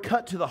 they were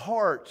cut to the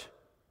heart.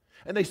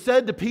 And they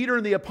said to Peter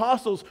and the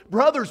apostles,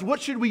 brothers,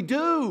 what should we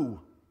do?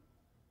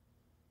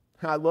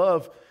 I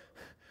love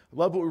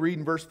what we read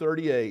in verse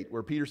 38,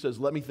 where Peter says,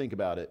 let me think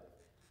about it.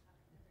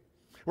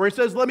 Where he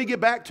says, let me get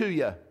back to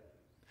you.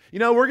 You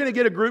know, we're going to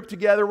get a group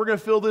together, we're going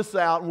to fill this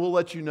out, and we'll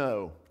let you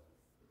know.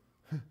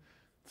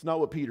 It's not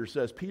what Peter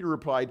says. Peter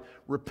replied,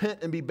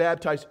 repent and be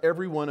baptized,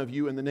 every one of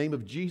you, in the name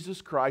of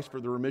Jesus Christ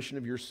for the remission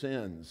of your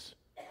sins.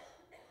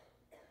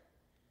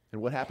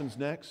 And what happens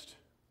next?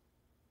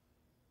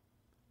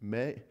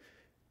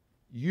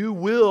 You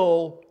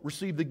will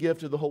receive the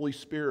gift of the Holy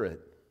Spirit.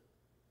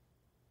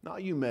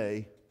 Not you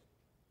may.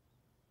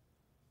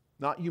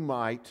 Not you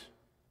might.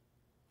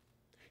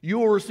 You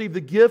will receive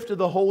the gift of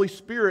the Holy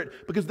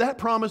Spirit because that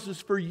promise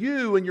is for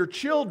you and your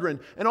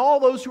children and all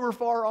those who are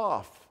far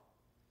off.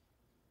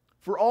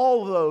 For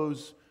all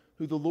those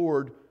who the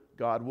Lord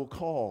God will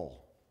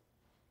call.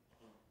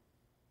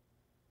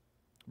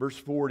 Verse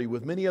 40,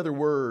 with many other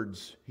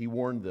words he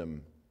warned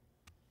them,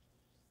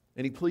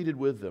 and he pleaded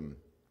with them,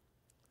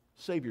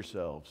 save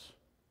yourselves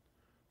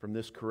from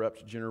this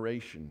corrupt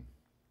generation.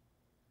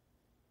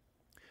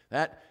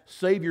 That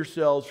save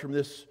yourselves from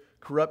this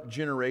corrupt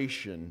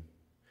generation,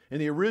 in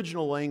the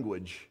original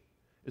language,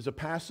 is a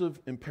passive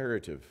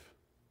imperative.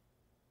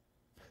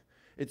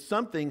 It's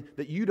something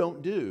that you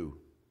don't do.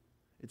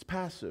 It's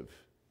passive.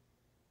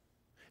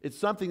 It's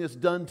something that's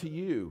done to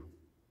you.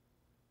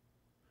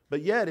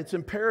 But yet it's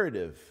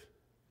imperative.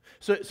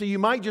 So you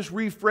might just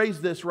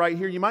rephrase this right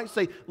here. You might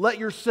say, let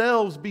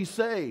yourselves be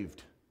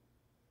saved.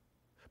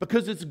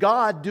 Because it's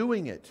God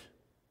doing it.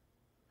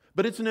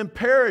 But it's an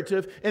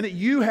imperative and that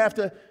you have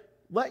to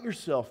let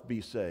yourself be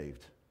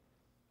saved.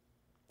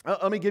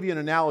 Let me give you an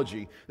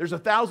analogy. There's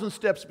 1,000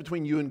 steps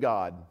between you and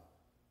God.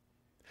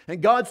 And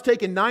God's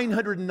taken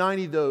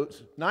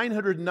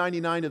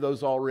 999 of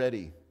those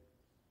already.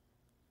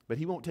 But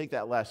He won't take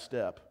that last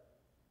step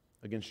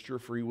against your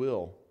free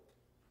will.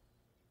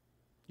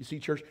 You see,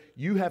 church,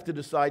 you have to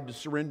decide to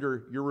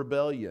surrender your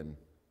rebellion.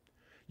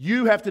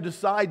 You have to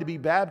decide to be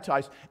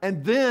baptized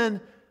and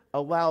then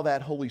allow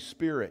that Holy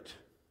Spirit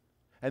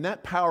and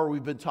that power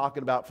we've been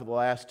talking about for the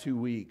last 2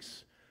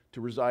 weeks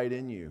to reside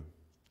in you.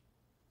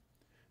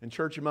 And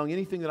church, among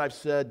anything that I've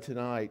said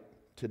tonight,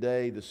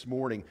 today, this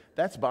morning,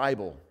 that's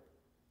Bible.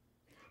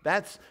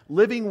 That's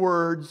living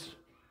words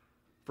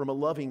from a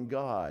loving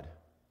God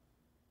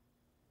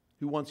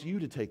who wants you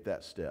to take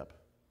that step,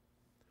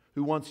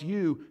 who wants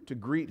you to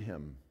greet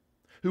Him,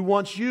 who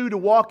wants you to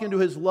walk into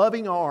His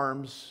loving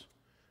arms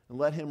and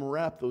let Him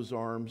wrap those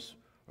arms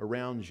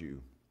around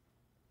you.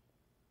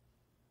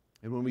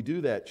 And when we do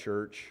that,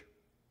 church,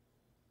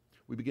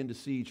 we begin to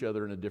see each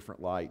other in a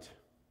different light.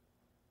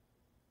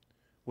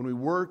 When we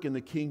work in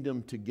the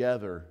kingdom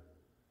together,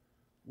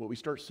 what we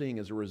start seeing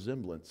is a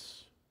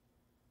resemblance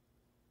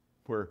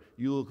where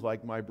you look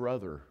like my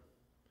brother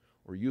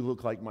or you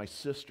look like my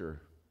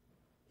sister,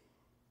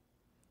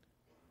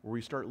 where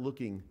we start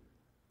looking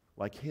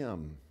like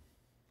Him.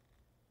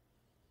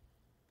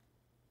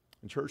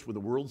 And church, when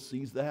the world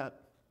sees that,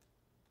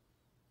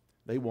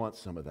 they want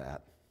some of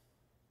that.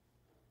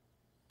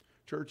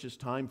 Church, it's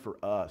time for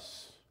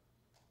us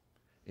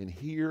in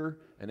here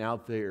and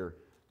out there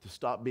to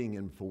stop being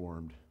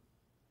informed.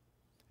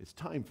 It's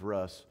time for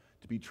us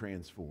to be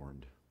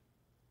transformed.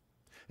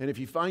 And if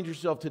you find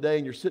yourself today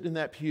and you're sitting in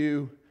that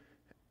pew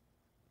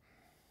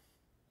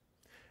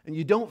and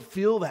you don't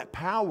feel that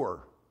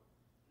power,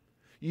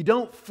 you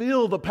don't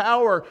feel the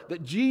power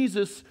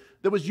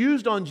that was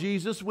used on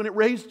Jesus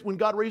when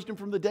God raised Him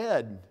from the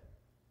dead.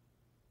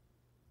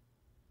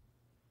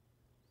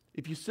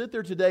 If you sit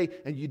there today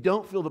and you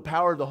don't feel the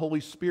power of the Holy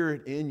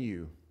Spirit in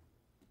you,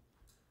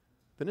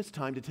 then it's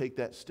time to take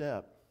that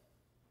step.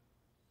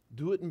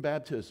 Do it in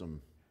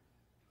baptism.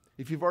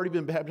 If you've already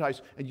been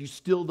baptized and you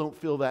still don't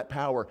feel that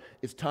power,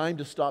 it's time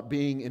to stop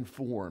being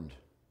informed.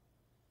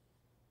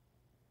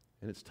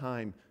 And it's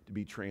time to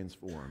be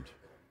transformed.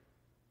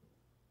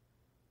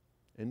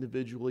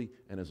 Individually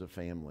and as a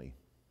family.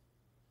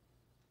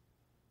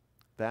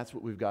 That's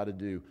what we've got to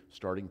do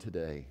starting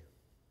today.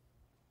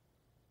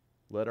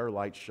 Let our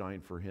light shine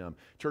for Him.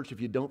 Church,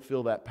 if you don't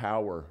feel that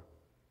power,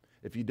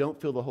 if you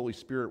don't feel the Holy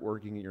Spirit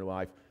working in your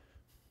life,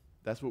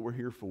 that's what we're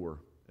here for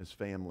as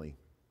family.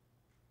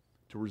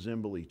 To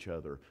resemble each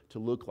other, to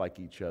look like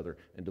each other,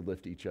 and to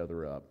lift each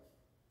other up.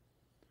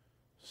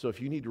 So if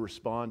you need to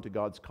respond to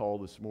God's call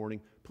this morning,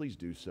 please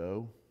do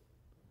so.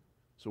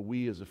 So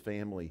we as a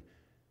family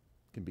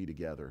can be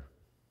together.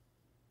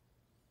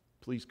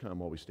 Please come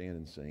while we stand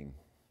and sing.